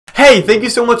Hey, thank you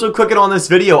so much for clicking on this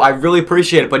video. I really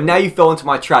appreciate it, but now you fell into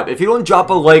my trap. If you don't drop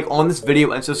a like on this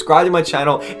video and subscribe to my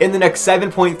channel in the next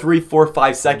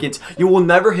 7.345 seconds, you will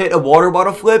never hit a water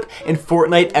bottle flip in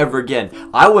Fortnite ever again.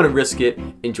 I wouldn't risk it.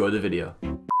 Enjoy the video.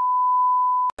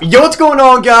 Yo, what's going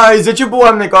on, guys? It's your boy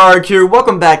NickArg here.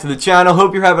 Welcome back to the channel.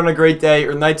 Hope you're having a great day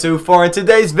or night so far. In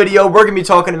today's video, we're going to be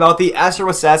talking about the Astro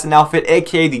Assassin outfit,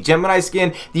 aka the Gemini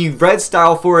skin, the red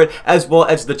style for it, as well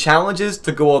as the challenges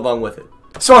to go along with it.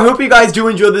 So I hope you guys do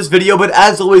enjoy this video, but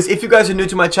as always, if you guys are new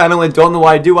to my channel and don't know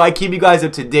what I do, I keep you guys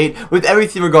up to date with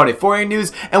everything regarding Fortnite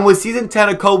news, and with Season 10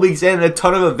 a couple weeks in and a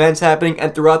ton of events happening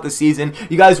and throughout the season,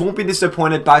 you guys won't be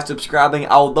disappointed by subscribing.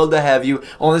 I would love to have you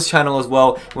on this channel as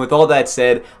well. And with all that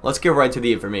said, let's get right into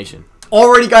the information.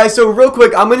 Alrighty guys, so real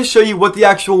quick, I'm going to show you what the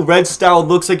actual red style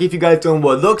looks like. If you guys don't know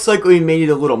what it looks like, we may need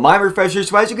a little mind refresher.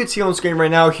 So as you can see on screen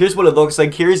right now, here's what it looks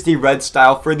like. Here's the red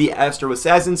style for the Astro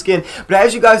Assassin skin. But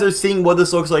as you guys are seeing what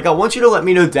this looks like, I want you to let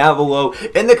me know down below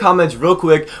in the comments real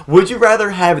quick, would you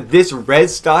rather have this red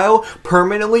style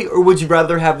permanently, or would you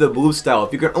rather have the blue style?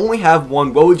 If you could only have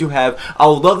one, what would you have? I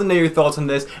would love to know your thoughts on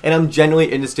this, and I'm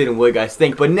genuinely interested in what you guys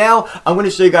think. But now, I'm going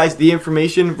to show you guys the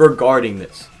information regarding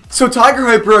this. So Tiger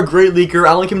Hyper, a great leaker,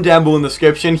 I'll link him down below in the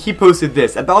description, he posted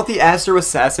this about the Astro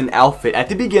Assassin outfit. At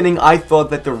the beginning, I thought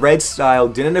that the red style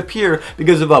didn't appear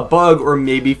because of a bug or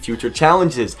maybe future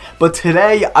challenges. But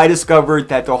today, I discovered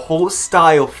that the whole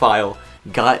style file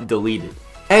got deleted.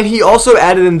 And he also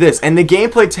added in this, and the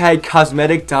gameplay tag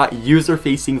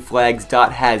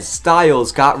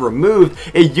cosmetic.userfacingflags.hasstyles got removed.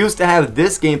 It used to have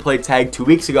this gameplay tag 2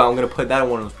 weeks ago. I'm going to put that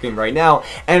on the screen right now,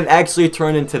 and it actually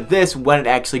turned into this when it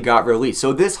actually got released.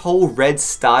 So this whole red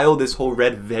style, this whole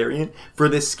red variant for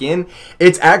this skin,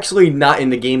 it's actually not in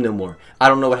the game no more. I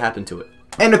don't know what happened to it.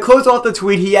 And to close off the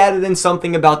tweet, he added in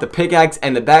something about the pickaxe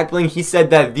and the back bling. He said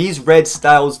that these red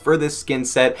styles for this skin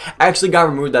set actually got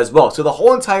removed as well. So the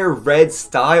whole entire red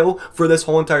style for this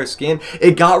whole entire skin,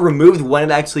 it got removed when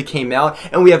it actually came out,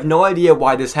 and we have no idea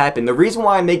why this happened. The reason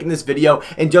why I'm making this video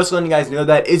and just letting you guys know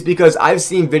that is because I've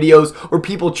seen videos where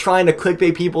people trying to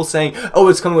clickbait people saying, oh,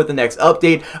 it's coming with the next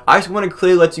update. I just want to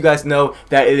clearly let you guys know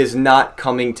that it is not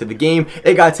coming to the game.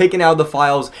 It got taken out of the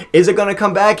files. Is it going to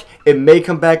come back? It may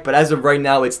come back, but as of right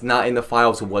now, it's not in the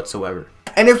files whatsoever.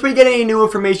 And if we get any new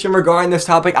information regarding this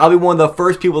topic, I'll be one of the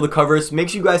first people to cover this. Make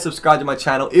sure you guys subscribe to my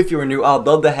channel if you're new. I'd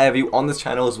love to have you on this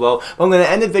channel as well. But I'm going to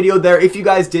end the video there. If you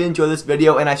guys did enjoy this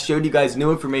video and I showed you guys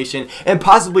new information and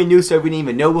possibly new stuff we didn't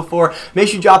even know before, make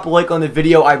sure you drop a like on the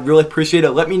video. I really appreciate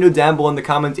it. Let me know down below in the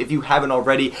comments if you haven't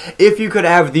already. If you could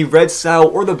have the red style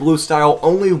or the blue style,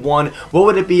 only one, what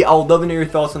would it be? I would love to know your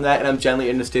thoughts on that, and I'm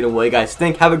genuinely interested in what you guys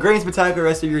think. Have a great and spectacular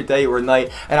rest of your day or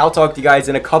night, and I'll talk to you guys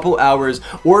in a couple hours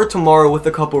or tomorrow with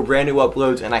a couple brand new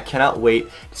uploads, and I cannot wait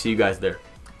to see you guys there.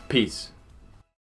 Peace.